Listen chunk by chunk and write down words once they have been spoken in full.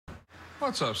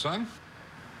What's up, son?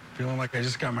 Feeling like I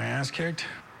just got my ass kicked?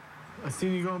 I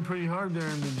seen you going pretty hard there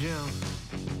in the gym.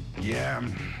 Yeah,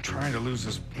 I'm trying to lose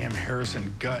this damn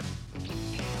Harrison gut.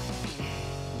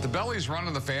 The belly's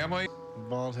running the family.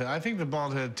 Bald head. I think the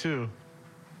bald head, too.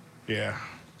 Yeah.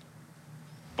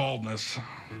 Baldness.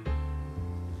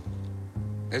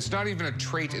 It's not even a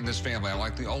trait in this family. I'm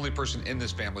like the only person in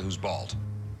this family who's bald.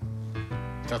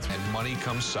 And money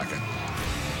comes second,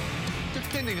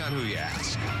 depending on who you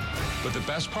ask. But the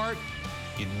best part,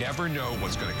 you never know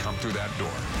what's going to come through that door.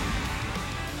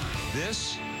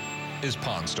 This is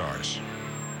Pawn Stars.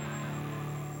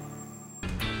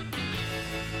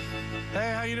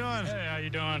 Hey, how you doing? Hey, how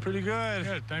you doing? Pretty good.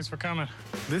 Good, thanks for coming.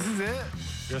 This is it?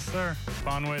 Yes, sir.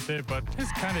 Fun with it, but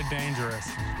it's kind of dangerous.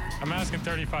 I'm asking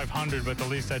 $3,500, but the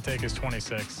least I take is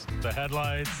 26. The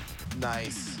headlights.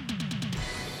 Nice.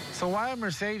 So why a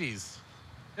Mercedes?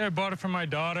 Yeah, I bought it for my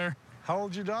daughter. How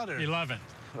old's your daughter? 11.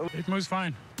 It moves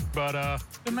fine. But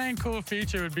the main cool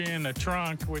feature would be in the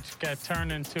trunk, which got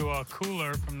turned into a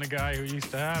cooler from the guy who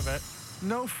used to have it.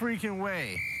 No freaking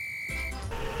way.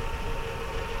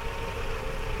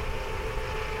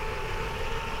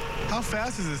 How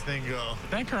fast does this thing go?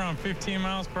 I think around 15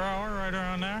 miles per hour, right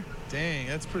around there. Dang,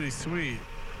 that's pretty sweet.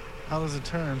 How does it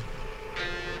turn?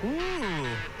 Ooh.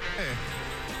 Hey.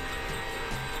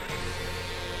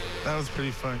 That was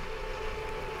pretty fun.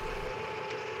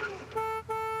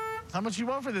 How much you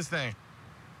want for this thing?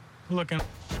 Looking.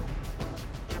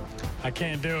 I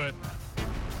can't do it.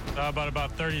 How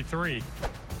about 33?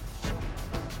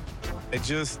 I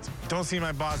just don't see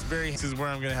my boss, Barry. This is where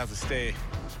I'm gonna have to stay.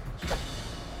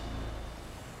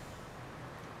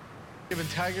 Giving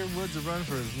Tiger Woods a run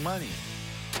for his money.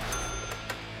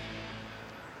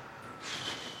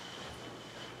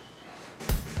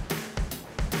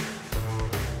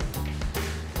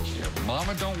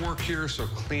 Mama don't work here, so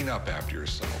clean up after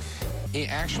yourself. He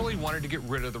actually wanted to get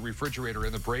rid of the refrigerator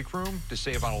in the break room to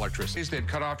save on electricity. They'd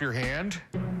cut off your hand.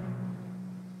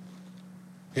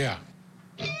 Yeah.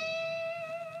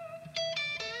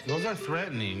 Those are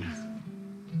threatening.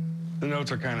 The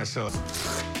notes are kind of silly.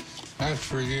 That's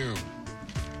for you.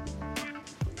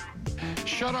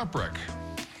 Shut up, Rick.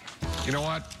 You know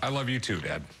what? I love you too,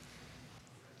 Dad.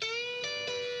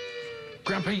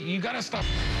 Grandpa, you gotta stop.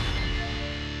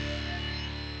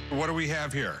 What do we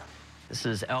have here? This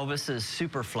is Elvis's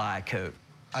Superfly coat.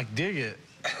 I dig it.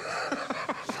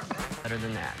 Better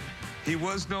than that. He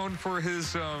was known for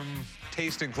his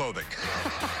taste in clothing.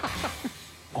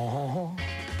 Oh.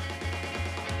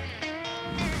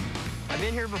 I've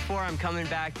been here before. I'm coming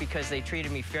back because they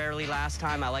treated me fairly last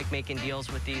time. I like making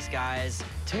deals with these guys.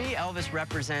 To me, Elvis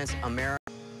represents America.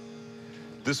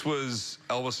 This was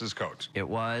Elvis's coat. It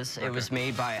was. Okay. It was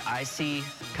made by IC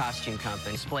Costume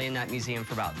Company. Displayed in that museum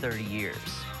for about 30 years.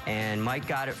 And Mike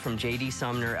got it from J.D.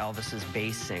 Sumner, Elvis's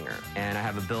bass singer. And I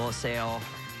have a bill of sale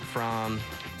from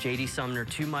J.D. Sumner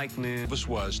to Mike Moon. Elvis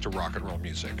was to rock and roll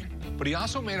music. But he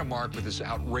also made a mark with his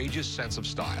outrageous sense of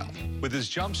style. With his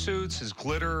jumpsuits, his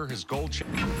glitter, his gold chain.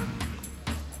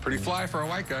 Pretty fly for a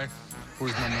white guy.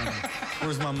 Where's my money?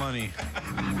 Where's my money?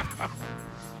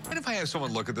 And if I have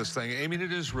someone look at this thing, I mean,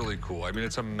 it is really cool. I mean,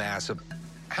 it's a massive...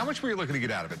 How much were you looking to get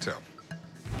out of it, too?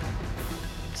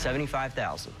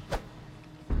 $75,000.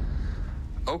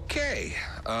 Okay.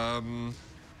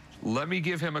 Let me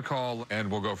give him a call,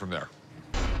 and we'll go from there.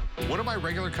 One of my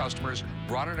regular customers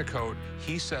brought in a coat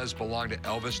he says belonged to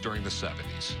Elvis during the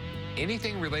 70s.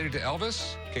 Anything related to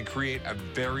Elvis can create a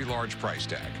very large price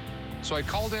tag. So I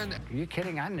called in. Are you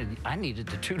kidding? I needed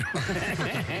the tutor.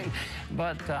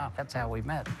 But that's how we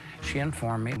met. She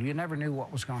informed me. You never knew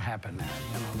what was going to happen.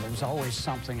 You know, there was always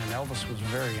something, and Elvis was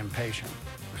very impatient.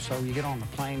 So you get on the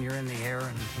plane, you're in the air,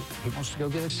 and he wants to go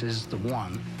get it. This is the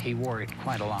one. He wore it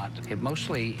quite a lot. It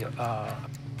mostly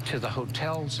to the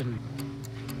hotels and...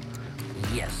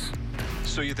 Yes.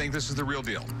 So you think this is the real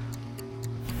deal?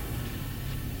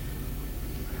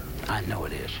 I know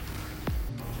it is.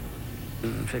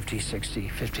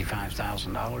 $50,000, $60,000,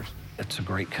 $55,000. It's a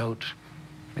great coat.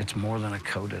 It's more than a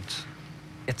coat. It's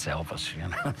Elvis, you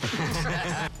know.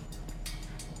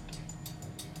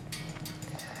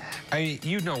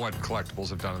 You know what collectibles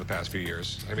have done in the past few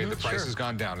years. I mean, the price has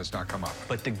gone down. It's not come up.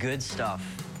 But the good stuff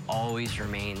always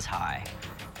remains high.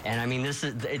 And I mean,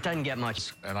 it doesn't get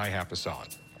much. And I have to sell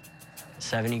it.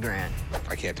 70 grand.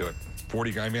 I can't do it.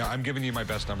 40, I mean, I'm giving you my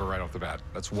best number right off the bat.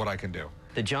 That's what I can do.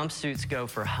 The jumpsuits go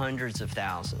for hundreds of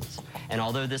thousands. And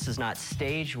although this is not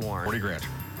stage worn... 40 grand.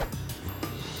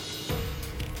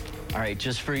 All right,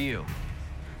 just for you.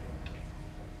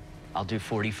 I'll do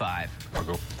 45. I'll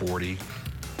go 40.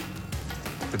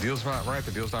 The deal's not right.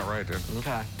 The deal's not right, dude.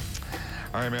 Okay.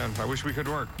 All right, man. I wish we could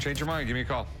work. Change your mind. Give me a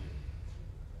call.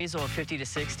 Appraisal of 50 to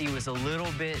 60 was a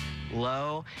little bit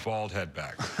low. Bald head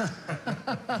back.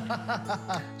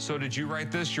 So did you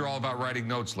write this? You're all about writing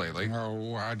notes lately.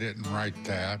 No, I didn't write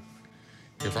that.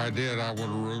 If I did, I would have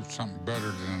wrote something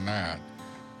better than that.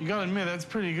 You gotta admit, that's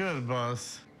pretty good,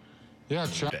 boss. Yeah,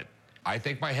 Chuck. I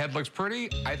think my head looks pretty.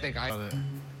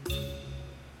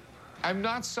 I'm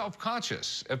not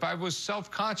self-conscious. If I was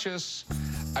self-conscious,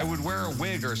 I would wear a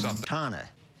wig or something. Katana,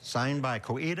 signed by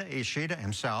Koide Ishida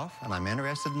himself, and I'm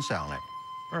interested in selling it.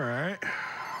 All right.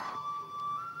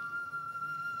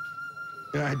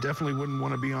 Yeah, I definitely wouldn't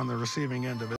want to be on the receiving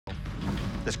end of it.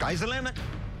 The sky's the limit.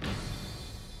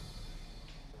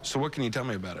 So what can you tell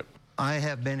me about it? I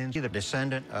have been the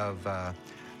descendant of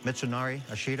Mitsunari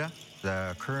Ishida,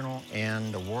 the colonel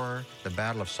in the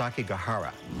Battle of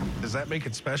Sakigahara. Does that make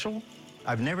it special?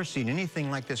 I've never seen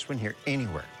anything like this one here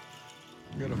anywhere.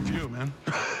 You got a few, man.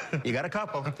 You got a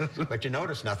couple, but you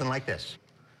notice nothing like this.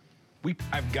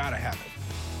 I've got to have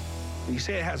it. You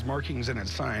say it has markings and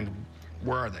it's signed.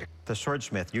 Where are they? The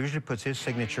swordsmith usually puts his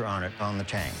signature on it on the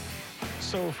tang.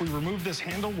 So if we remove this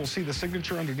handle, we'll see the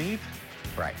signature underneath?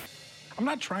 Right. I'm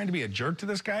not trying to be a jerk to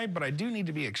this guy, but I do need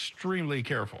to be extremely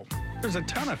careful. There's a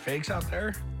ton of fakes out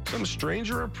there. Some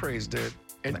stranger appraised it.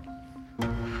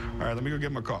 All right, let me go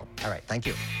give him a call. All right, thank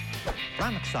you.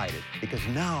 I'm excited because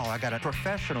now I got a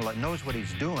professional that knows what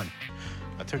he's doing.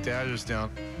 I took the address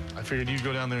down. I figured you'd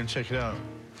go down there and check it out.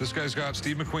 This guy's got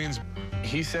Steve McQueen's.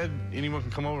 He said anyone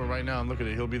can come over right now and look at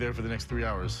it. He'll be there for the next 3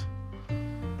 hours.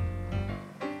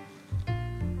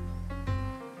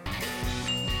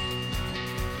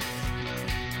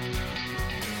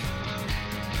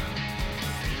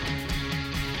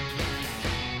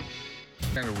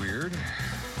 Kind of weird.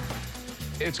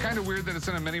 It's kind of weird that it's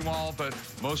in a mini mall, but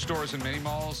most stores and mini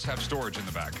malls have storage in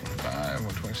the back.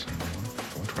 127,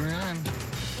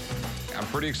 129. I'm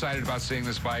pretty excited about seeing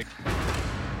this bike.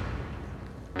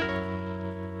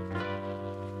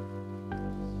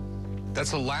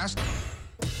 That's the last.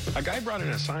 A guy brought in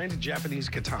a signed Japanese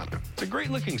katana. It's a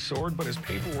great-looking sword, but his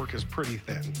paperwork is pretty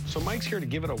thin. So Mike's here to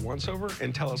give it a once-over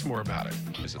and tell us more about it.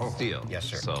 It's steel. Yes,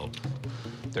 sir. So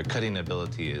their cutting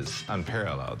ability is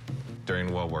unparalleled.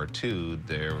 During World War II,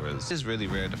 it's really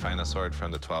rare to find a sword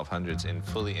from the 1200s in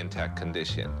fully intact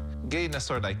condition. Getting a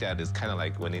sword like that is kind of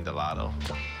like winning the lotto.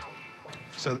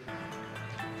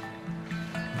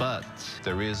 But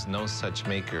there is no such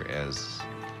maker as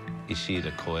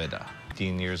Ishida Koeda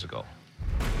 15 years ago.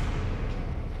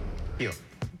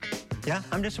 Yeah,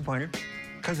 I'm disappointed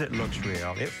because it looks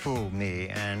real. It fooled me,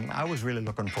 and I was really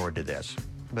looking forward to this.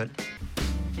 But